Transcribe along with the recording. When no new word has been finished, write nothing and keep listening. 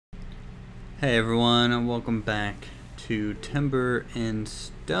Hey everyone, and welcome back to Timber and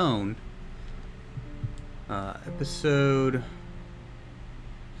Stone, episode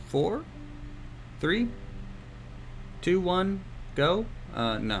 4, 3, 2, 1, go?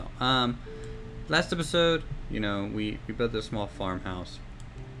 No. Last episode, we built this small farmhouse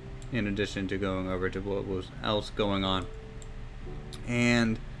in addition to going over to what was else going on.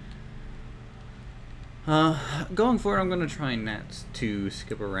 And going forward, I'm going to try not to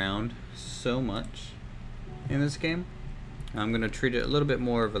skip around so much in this game. I'm going to treat it a little bit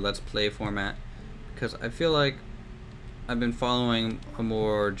more of a let's play format because I feel like I've been following a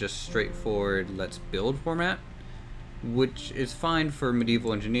more just straightforward let's build format, which is fine for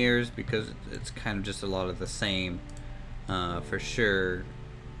medieval engineers because it's kind of just a lot of the same, for sure,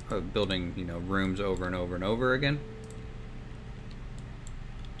 building rooms over and over and over again.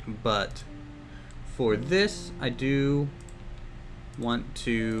 But for this, I do want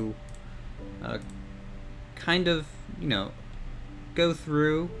to kind of, go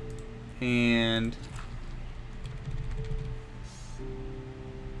through and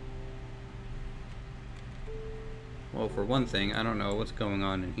well, for one thing, I don't know what's going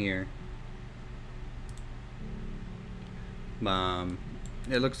on in here.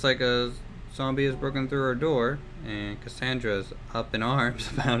 It looks like a zombie has broken through our door, and Cassandra's up in arms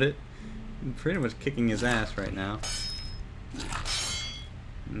about it. I'm pretty much kicking his ass right now.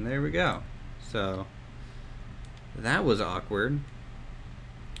 And there we go. So that was awkward.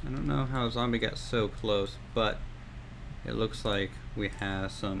 I don't know how a zombie got so close, but it looks like we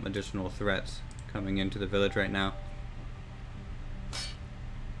have some additional threats coming into the village right now.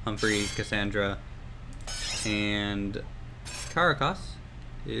 Humphrey, Cassandra, and Caracas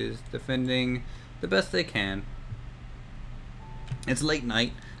is defending the best they can. It's late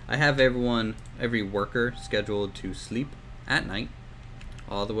night. I have every worker scheduled to sleep at night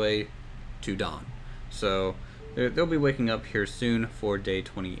all the way to dawn. So they'll be waking up here soon for day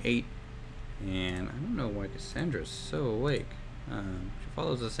 28. And I don't know why Cassandra's so awake. She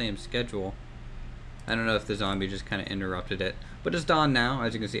follows the same schedule. I don't know if the zombie just kind of interrupted it. But it's dawn now.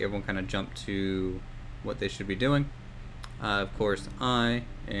 As you can see, everyone kind of jumped to what they should be doing. Of course, I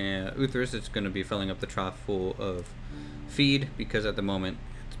and Uthris is going to be filling up the trough full of feed because at the moment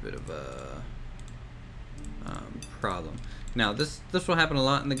it's a bit of a problem. Now this will happen a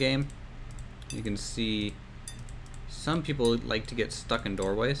lot in the game. You can see some people like to get stuck in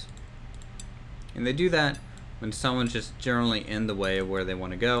doorways, and they do that when someone's just generally in the way of where they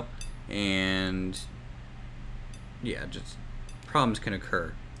want to go, and yeah, just problems can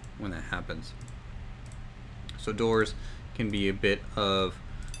occur when that happens. So doors can be a bit of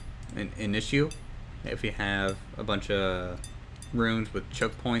an issue if you have a bunch of rooms with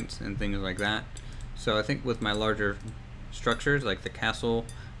choke points and things like that. So I think with my larger structures like the castle,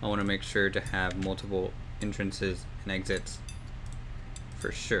 I want to make sure to have multiple entrances and exits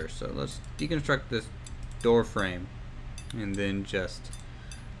for sure. So let's deconstruct this door frame and then just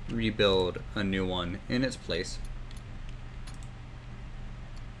rebuild a new one in its place.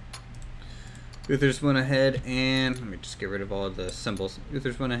 Uthris went ahead and, let me just get rid of all of the symbols.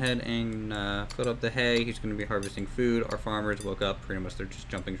 Uthris went ahead and filled up the hay. He's going to be harvesting food. Our farmers woke up, pretty much they're just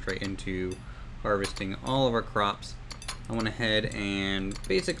jumping straight into harvesting all of our crops. I went ahead and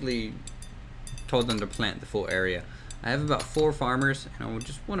basically told them to plant the full area. I have about 4 farmers, and I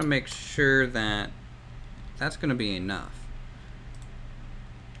just want to make sure that that's going to be enough.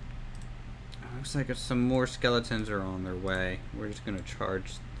 Looks like some more skeletons are on their way. We're just going to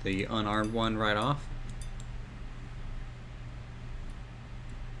charge the unarmed one right off.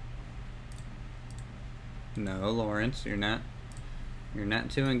 No, Lawrence, you're not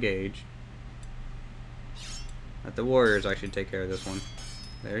to engage. Let the warriors actually take care of this one.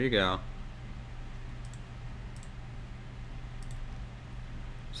 There you go.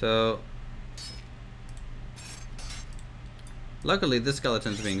 So luckily this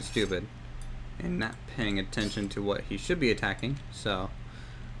skeleton's being stupid and not paying attention to what he should be attacking, so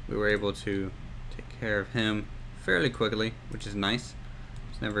we were able to take care of him fairly quickly, which is nice.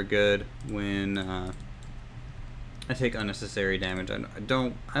 It's never good when I take unnecessary damage. I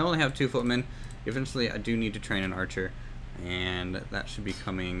only have 2 footmen. Eventually I do need to train an archer, and that should be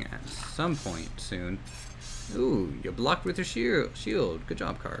coming at some point soon. Ooh, you blocked with your shield. Good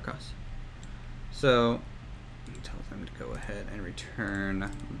job, Caracas. So tell them to go ahead and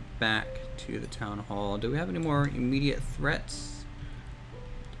return back to the town hall. Do we have any more immediate threats?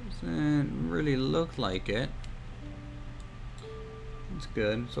 Doesn't really look like it. It's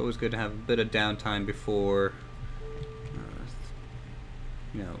good. It's always good to have a bit of downtime before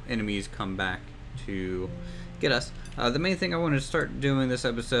enemies come back to get us. The main thing I wanted to start doing this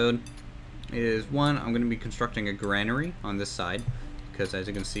episode is one, I'm going to be constructing a granary on this side, because as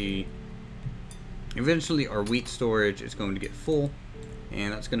you can see, eventually our wheat storage is going to get full,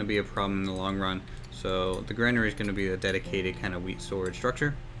 and that's going to be a problem in the long run. So the granary is going to be a dedicated kind of wheat storage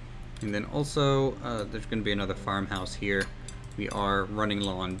structure. And then also there's going to be another farmhouse here. We are running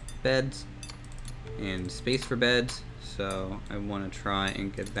low on beds and space for beds, so I want to try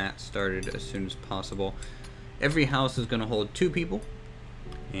and get that started as soon as possible. Every house is going to hold 2 people,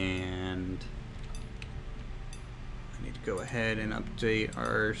 and I need to go ahead and update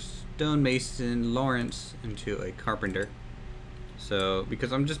our stonemason Lawrence into a carpenter. So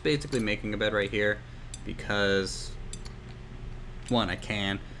because I'm just basically making a bed right here because 1, I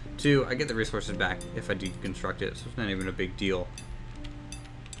can, 2, I get the resources back if I deconstruct it, so it's not even a big deal.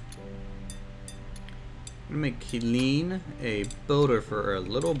 I'm gonna make Keeleen a builder for a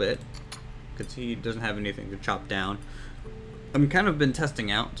little bit because he doesn't have anything to chop down. I'm kind of been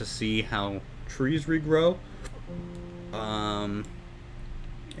testing out to see how trees regrow, and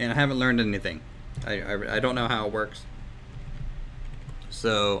I haven't learned anything. I don't know how it works,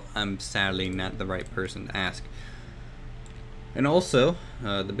 so I'm sadly not the right person to ask. And also,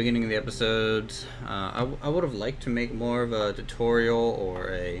 the beginning of the episodes, I would have liked to make more of a tutorial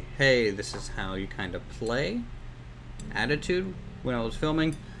or a, hey, this is how you kind of play attitude when I was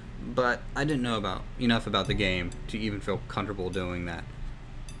filming, but I didn't know enough about the game to even feel comfortable doing that.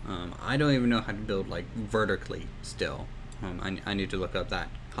 I don't even know how to build like vertically still. I need to look up that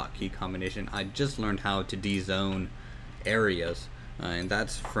hotkey combination. I just learned how to de-zone areas. And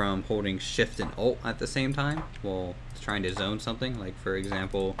that's from holding Shift and Alt at the same time while trying to zone something. Like for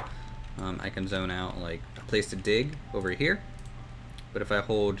example, I can zone out like a place to dig over here. But if I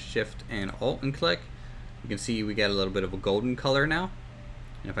hold Shift and Alt and click, you can see we get a little bit of a golden color now.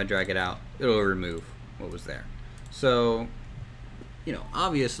 And if I drag it out, it'll remove what was there. So, you know,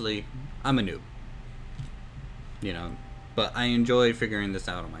 obviously I'm a noob, you know, but I enjoy figuring this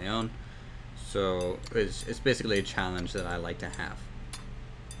out on my own. So it's basically a challenge that I like to have.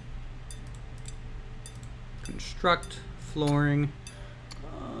 Construct flooring.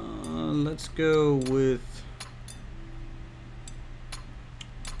 Let's go with,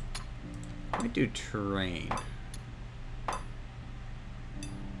 let me do terrain. Tell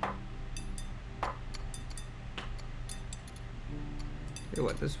you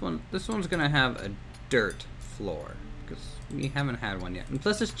what, this one's gonna have a dirt floor because we haven't had one yet, and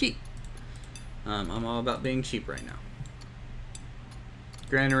plus it's cheap. I'm all about being cheap right now.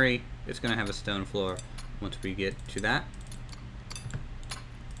 Granary, it's gonna have a stone floor once we get to that.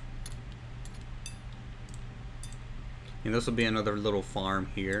 And this will be another little farm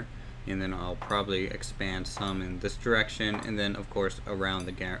here, and then I'll probably expand some in this direction, and then of course around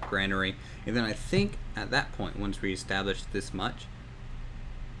the granary. And then I think at that point, once we establish this much,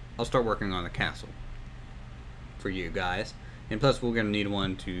 I'll start working on the castle for you guys. And plus we're gonna need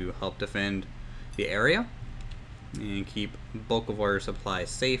one to help defend the area and keep bulk of our supplies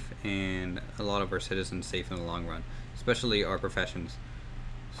safe and a lot of our citizens safe in the long run, especially our professions.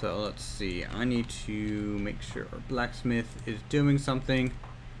 So let's see, I need to make sure our blacksmith is doing something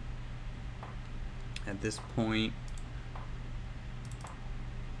at this point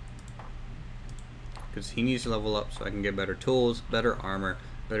because he needs to level up so I can get better tools, better armor,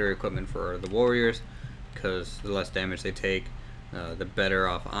 better equipment for the warriors, because the less damage they take, the better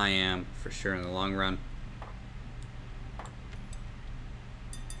off I am for sure in the long run.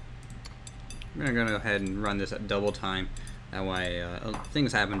 I'm gonna go ahead and run this at double time. That way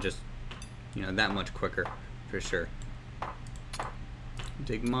things happen just, you know, that much quicker for sure.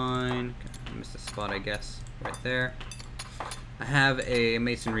 Dig mine. I missed a spot, I guess, right there. I have a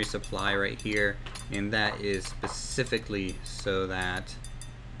masonry supply right here, and that is specifically so that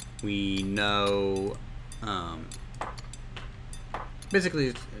we know,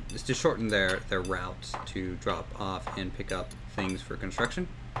 basically it's to shorten their routes to drop off and pick up things for construction.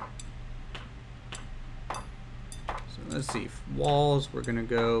 So let's see, walls, we're gonna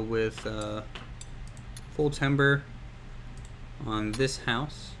go with full timber on this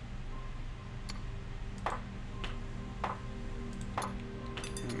house.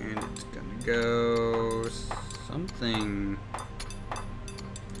 And it's gonna go something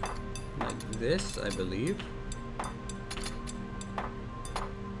like this, I believe.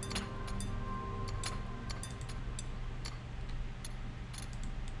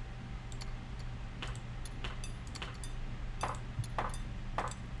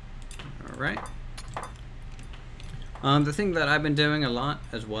 Alright. The thing that I've been doing a lot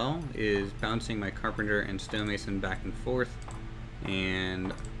as well is bouncing my carpenter and stonemason back and forth,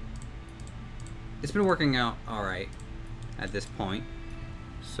 and it's been working out alright at this point.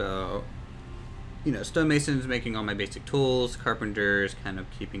 So you know, stonemasons making all my basic tools, carpenters kind of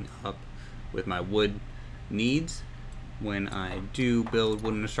keeping up with my wood needs. When I do build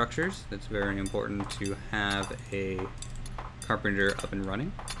wooden structures, it's very important to have a carpenter up and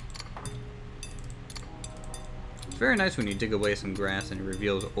running. It's very nice when you dig away some grass and it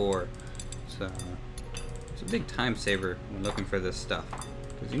reveals ore. So it's a big time saver when looking for this stuff,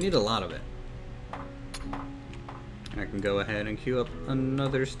 because you need a lot of it. I can go ahead and queue up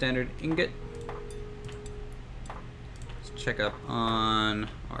another standard ingot. Let's check up on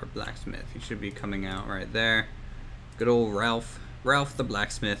our blacksmith. He should be coming out right there. Good old Ralph. Ralph the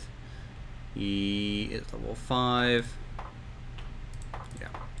blacksmith. He is level 5. Yeah.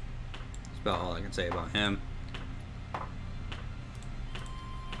 That's about all I can say about him.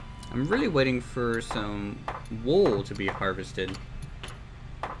 I'm really waiting for some wool to be harvested,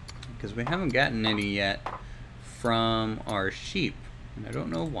 because we haven't gotten any yet from our sheep, and I don't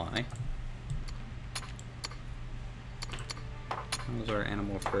know why. How's our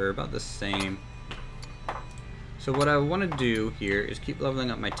animal fur? About the same. So what I want to do here is keep leveling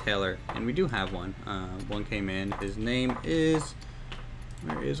up my tailor, and we do have one. One came in. His name is,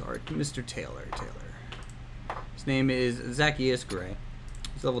 where is our Mr. Tailor? His name is Zacchaeus Gray.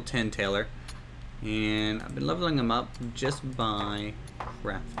 He's level 10 tailor, and I've been leveling him up just by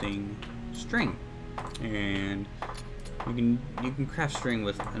crafting string. And you can craft string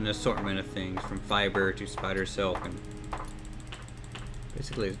with an assortment of things, from fiber to spider silk, and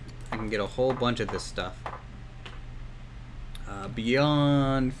basically I can get a whole bunch of this stuff.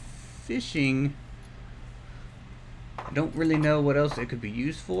 Beyond fishing, I don't really know what else it could be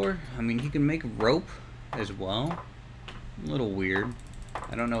used for. I mean, he can make rope as well. A little weird.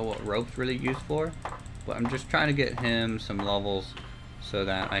 I don't know what rope's really used for, but I'm just trying to get him some levels so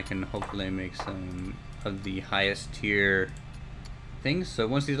that I can hopefully make some of the highest tier things. So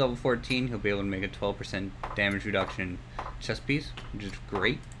once he's level 14, he'll be able to make a 12% damage reduction chest piece, which is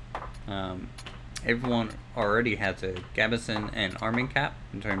great. Everyone already has a gabison and arming cap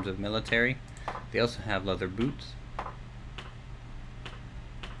in terms of military. They also have leather boots,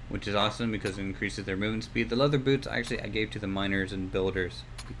 which is awesome because it increases their movement speed. The leather boots actually I gave to the miners and builders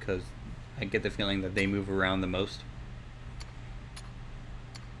because I get the feeling that they move around the most.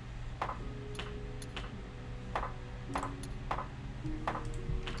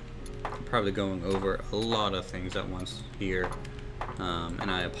 I'm probably going over a lot of things at once here. And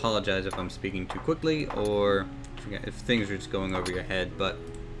I apologize if I'm speaking too quickly or if things are just going over your head, but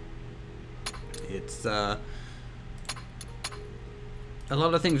it's a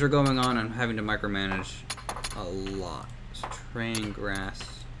lot of things are going on and I'm having to micromanage a lot. So train grass,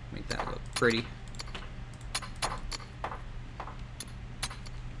 make that look pretty.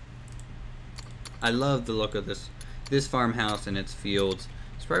 I love the look of this farmhouse and its fields.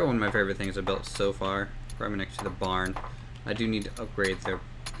 It's probably one of my favorite things I've built so far, probably next to the barn. I do need to upgrade their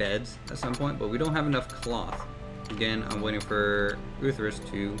beds at some point, but we don't have enough cloth. Again, I'm waiting for Uthris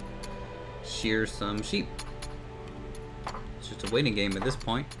to shear some sheep. It's just a waiting game at this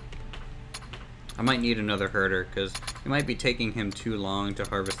point. I might need another herder because it might be taking him too long to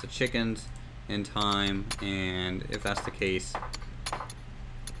harvest the chickens in time, and if that's the case,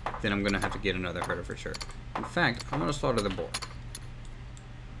 then I'm gonna have to get another herder for sure. In fact, I want to slaughter the boar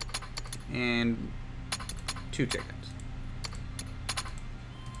and 2 chickens.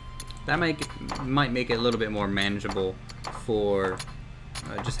 That might make it a little bit more manageable for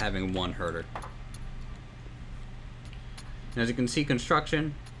just having one herder. And as you can see,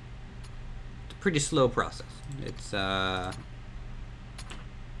 construction, it's a pretty slow process. It's you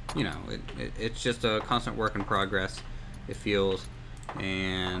know, it's just a constant work in progress, it feels,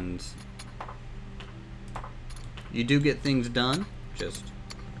 and you do get things done, just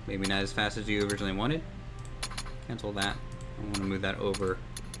maybe not as fast as you originally wanted. Cancel that. I want to move that over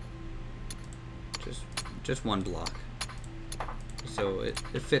just 1 block, so it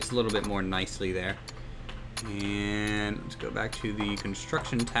fits a little bit more nicely there. And let's go back to the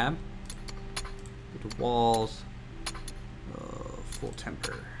construction tab. Go to walls, full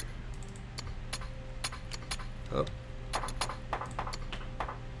temper. Oh.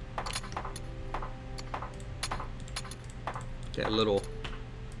 Get a little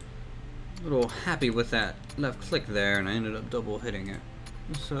happy with that left click there, and I ended up double hitting it.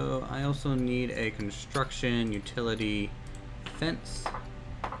 So I also need a construction utility fence.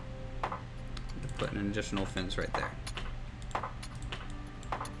 Put an additional fence right there.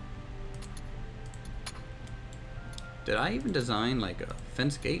 Did I even design like a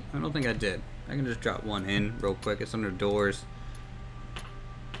fence gate? I don't think I did. I can just drop one in real quick. It's under doors.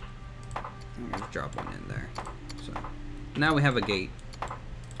 I'm gonna just drop one in there. So now we have a gate.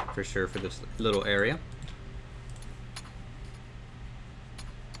 for sure for this little area.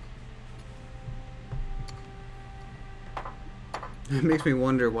 It makes me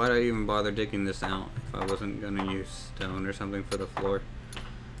wonder why I even bother digging this out if I wasn't going to use stone or something for the floor.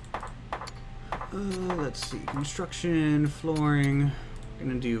 Let's see, construction, flooring. We're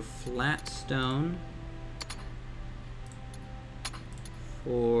going to do flat stone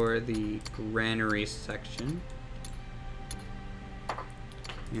for the granary section.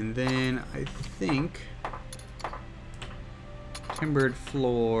 And then I think timbered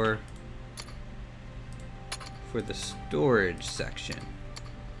floor for the storage section.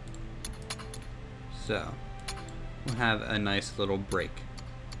 So we'll have a nice little break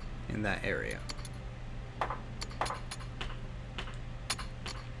in that area.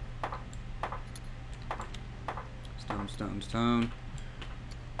 Stone, stone, stone.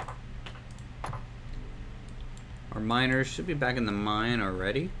 Our miners should be back in the mine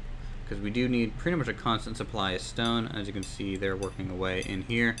already, because we do need pretty much a constant supply of stone. As you can see, they're working away in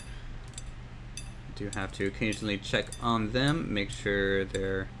here. Do have to occasionally check on them, make sure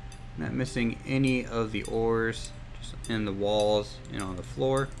they're not missing any of the ores just in the walls and on the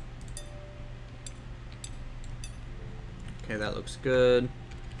floor. Okay, that looks good.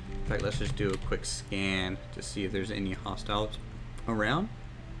 In fact, let's just do a quick scan to see if there's any hostiles around.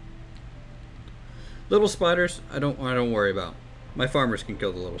 Little spiders, I don't worry about. My farmers can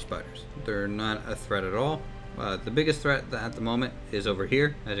kill the little spiders. They're not a threat at all. The biggest threat at the moment is over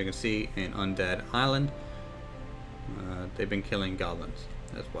here, as you can see, in Undead Island. They've been killing goblins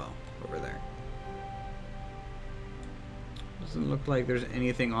as well over there. Doesn't look like there's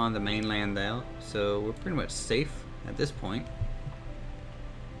anything on the mainland though, so we're pretty much safe at this point.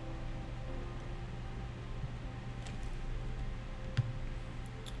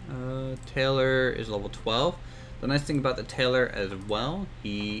 Taylor is level 12. The nice thing about the Taylor as well,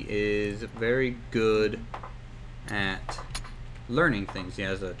 he is very good at learning things. He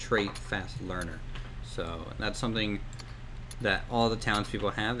has a trait fast learner, so that's something that all the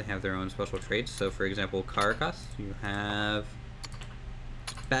townspeople have. They have their own special traits. So for example, Carakas, you have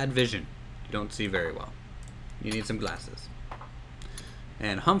bad vision. You don't see very well. You need some glasses.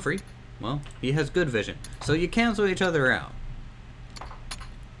 And Humphrey, well, he has good vision, so you cancel each other out.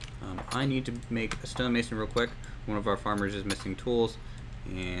 I need to make a stonemason real quick. One of our farmers is missing tools,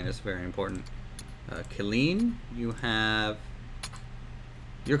 and it's very important. Colleen, you're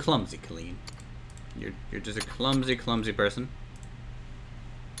clumsy, Colleen. You're just a clumsy person.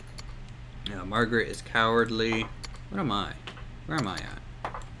 Margaret is cowardly. What am I? Where am I at?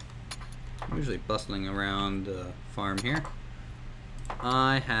 I'm usually bustling around the farm here.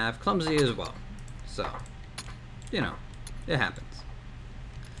 I have clumsy as well. So, you know, it happens.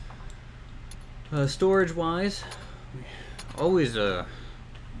 Storage wise, always a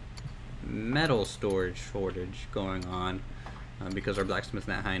metal storage shortage going on because our blacksmith's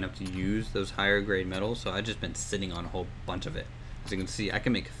not high enough to use those higher grade metals, so I've just been sitting on a whole bunch of it. As you can see, I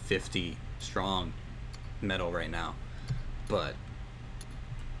can make 50 strong metal right now, but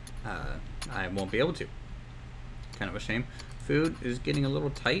I won't be able to. Kind of a shame. Food is getting a little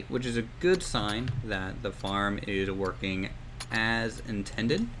tight, which is a good sign that the farm is working as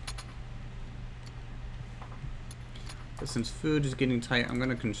intended. But since food is getting tight, I'm going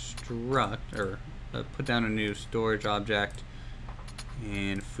to construct or put down a new storage object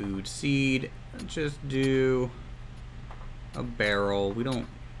and food seed. Just do a barrel. We don't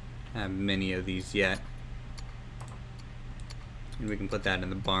have many of these yet. And we can put that in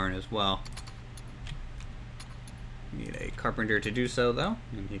the barn as well. We need a carpenter to do so though,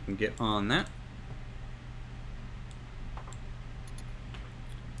 and he can get on that.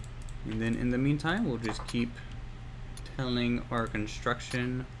 And then in the meantime, we'll just keep telling our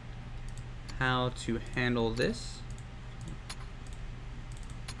construction how to handle this.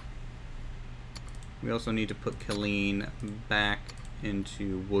 We also need to put Colleen back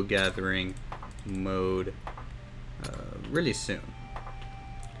into wood gathering mode really soon.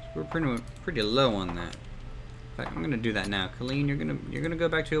 We're pretty low on that. In fact, I'm gonna do that now. Colleen, you're gonna go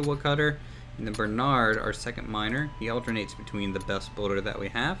back to a woodcutter, and then Bernard, our second miner, he alternates between the best builder that we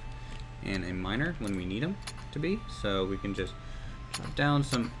have and a miner when we need him to be. So we can just chop down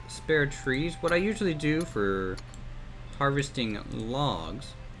some spare trees. What I usually do for harvesting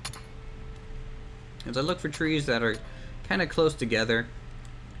logs is I look for trees that are kind of close together,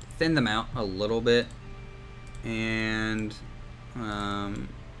 thin them out a little bit, and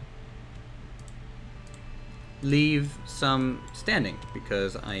leave some standing,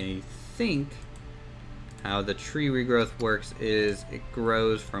 because I think how the tree regrowth works is it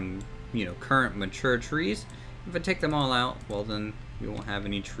grows from, you know, current mature trees. If I take them all out, well then we won't have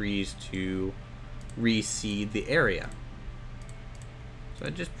any trees to reseed the area. So I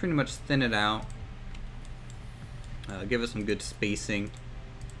just pretty much thin it out, give it some good spacing.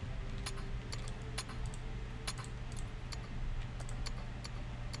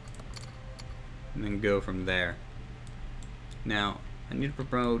 And then go from there. Now, I need to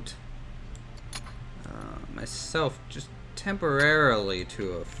promote myself just temporarily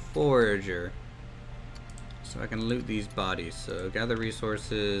to a forager so I can loot these bodies. So gather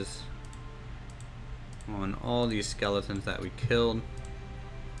resources on all these skeletons that we killed.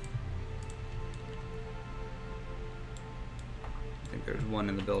 I think there's one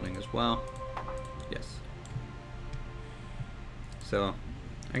in the building as well. Yes. So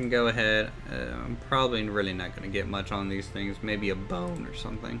I can go ahead. I'm probably really not going to get much on these things. Maybe a bone or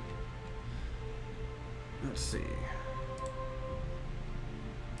something. Let's see.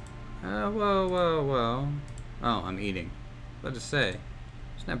 Whoa. Oh, I'm eating. What to say?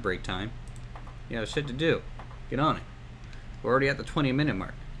 It's not break time. You have shit to do. Get on it. We're already at the 20-minute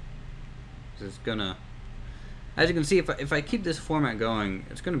mark. This is gonna... As you can see, if I keep this format going,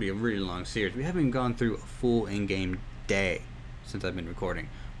 it's gonna be a really long series. We haven't gone through a full in-game day since I've been recording.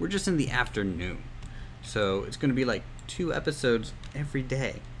 We're just in the afternoon. So it's gonna be like 2 episodes every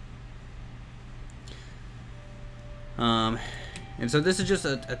day. And so this is just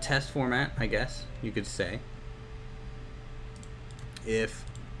a test format, I guess you could say. If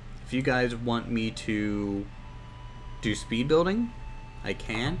you guys want me to do speed building, I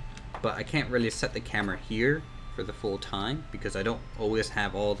can, but I can't really set the camera here for the full time because I don't always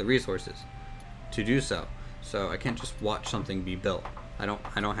have all the resources to do so. So I can't just watch something be built. I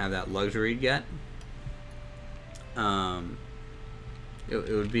don't have that luxury yet. It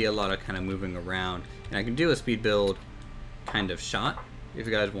would be a lot of kind of moving around, and I can do a speed build kind of shot if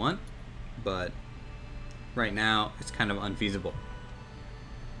you guys want, but right now it's kind of unfeasible.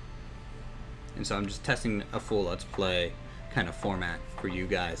 And so I'm just testing a full Let's Play kind of format for you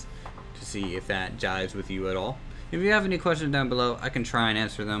guys to see if that jives with you at all. If you have any questions down below, I can try and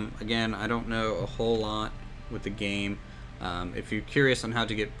answer them. Again, I don't know a whole lot with the game. If you're curious on how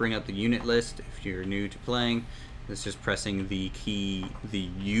to bring up the unit list, if you're new to playing, it's just pressing the key, the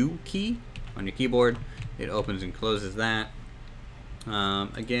U key on your keyboard. It opens and closes that.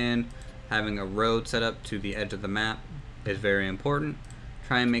 Again, having a road set up to the edge of the map is very important.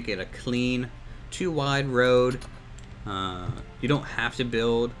 Try and make it a clean, too wide road. You don't have to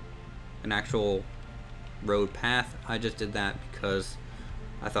build an actual road path. I just did that because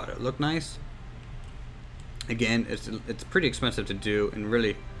I thought it looked nice. Again, it's pretty expensive to do, and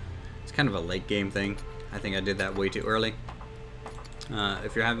really it's kind of a late game thing. I think I did that way too early.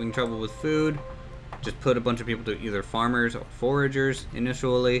 If you're having trouble with food, just put a bunch of people to either farmers or foragers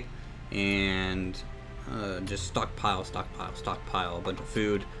initially, and just stockpile a bunch of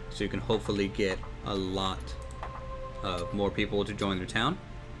food so you can hopefully get a lot of more people to join their town.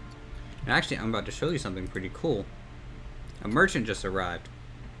 And actually, I'm about to show you something pretty cool. A merchant just arrived,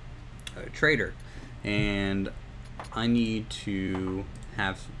 a trader, and I need to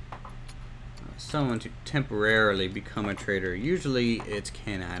have someone to temporarily become a trader. Usually it's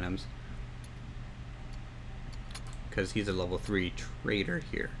Ken Adams, because he's a level 3 trader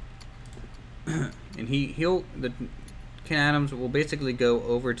here. And the Ken Adams will basically go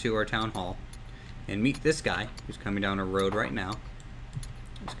over to our town hall and meet this guy who's coming down a road right now.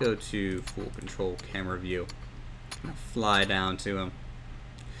 Let's go to full control camera view. I'm gonna fly down to him.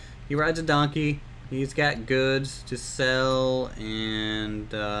 He rides a donkey. He's got goods to sell,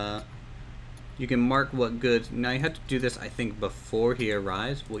 and you can mark what goods. Now you have to do this, I think, before he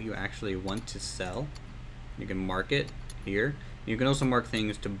arrives, what you actually want to sell. You can mark it here. You can also mark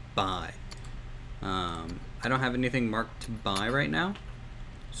things to buy. I don't have anything marked to buy right now,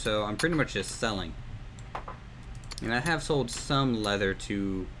 so I'm pretty much just selling. And I have sold some leather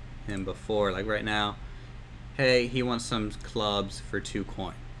to him before, like right now. Hey, he wants some clubs for 2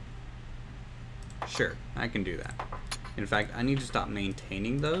 coin. Sure, I can do that. In fact, I need to stop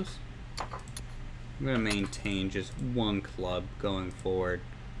maintaining those. I'm going to maintain just 1 club going forward.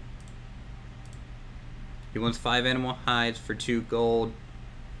 He wants 5 animal hides for 2 gold.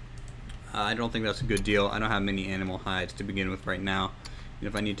 I don't think that's a good deal. I don't have many animal hides to begin with right now. And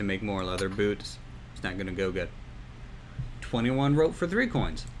if I need to make more leather boots, it's not going to go good. 21 rope for 3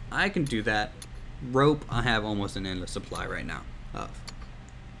 coins. I can do that. Rope, I have almost an endless supply right now of.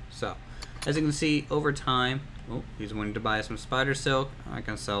 So, as you can see, over time, oh, he's wanting to buy some spider silk. I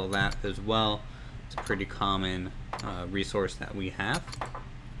can sell that as well. It's a pretty common resource that we have.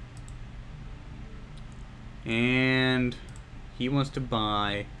 And he wants to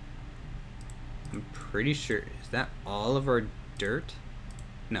buy, I'm pretty sure, is that all of our dirt?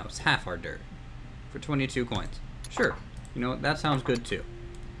 No, it's half our dirt. For 22 coins. Sure. You know what? That sounds good too.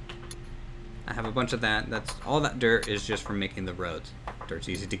 I have a bunch of that. That's all that dirt is just for making the roads. Dirt's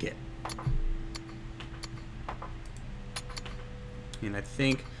easy to get. And I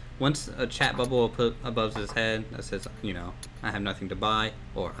think once a chat bubble will put above his head that says, you know, I have nothing to buy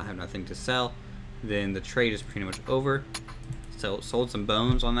or I have nothing to sell, then the trade is pretty much over. So sold some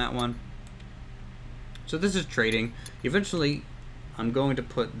bones on that one. So this is trading. Eventually, I'm going to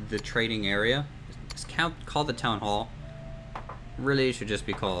put the trading area. It's called the town hall. Really, it should just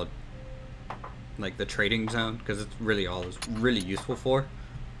be called like the trading zone because it's really all it's really useful for.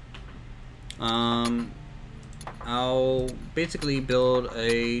 I'll basically build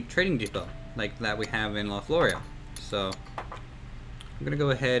a trading depot like that we have in Lothlorien. So I'm gonna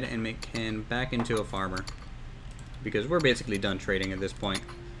go ahead and make Ken back into a farmer because we're basically done trading at this point.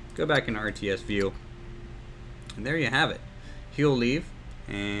 Go back in RTS view, and there you have it. He'll leave,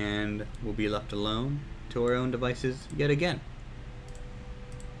 and we'll be left alone to our own devices yet again.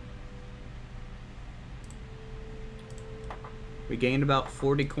 We gained about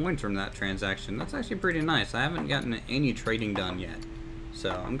 40 coins from that transaction. That's actually pretty nice. I haven't gotten any trading done yet. So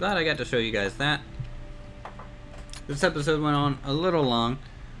I'm glad I got to show you guys that. This episode went on a little long,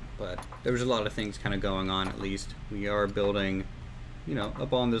 but there was a lot of things kind of going on at least. We are building, you know,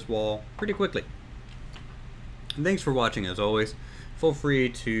 up on this wall pretty quickly. And thanks for watching as always. Feel free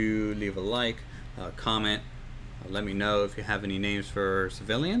to leave a like, comment, let me know if you have any names for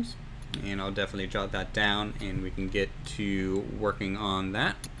civilians. And I'll definitely jot that down and we can get to working on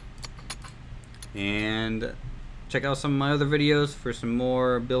that. And check out some of my other videos for some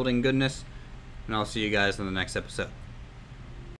more building goodness. And I'll see you guys in the next episode.